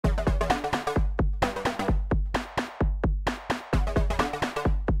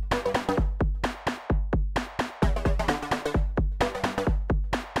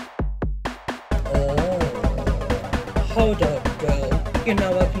You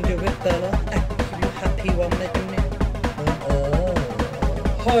know I can do it, fella. I can keep you happy while making it.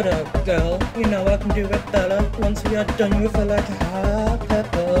 Hold up, girl. You know I can do it, fella. Once we are done, you feel like a hot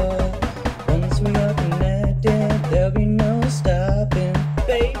pepper. Once we are connected, there'll be no stopping,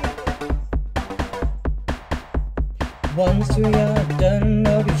 baby. Once we are done,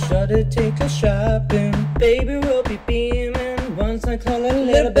 I'll be sure to take us shopping. Baby, we'll be beaming once I call a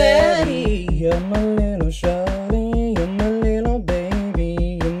little baddie. You're my little shawty, you're my little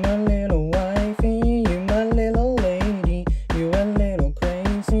baby, you're my little wifey, you're my little lady. You a little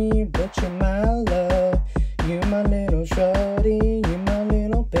crazy, but you're my love. You're my little shawty, you're my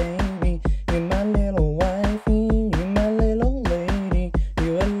little baby, you're my little wifey, you're my little lady.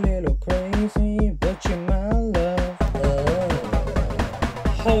 You a little crazy, but you're my love.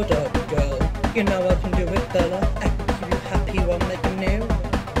 Hold up, girl. You know I can do it, fella. I can keep you happy while making new.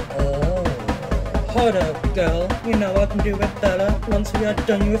 Hold up, girl. You know I can do it, fella. Once we are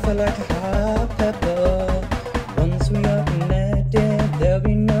done, you feel like a hot pepper. Once we are connected, there'll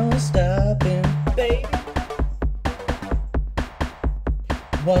be no stopping, baby.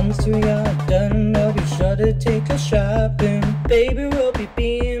 Once we are done, I'll be sure to take us shopping. Baby, we'll be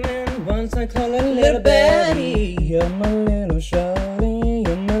beaming once I call a little baddie. You're my little shawty,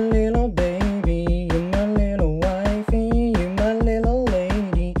 you're my little baby, you're my little wifey, you're my little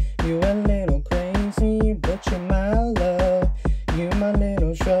lady. You a little crazy, but you're my love. You're my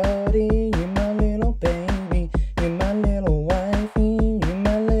little shawty.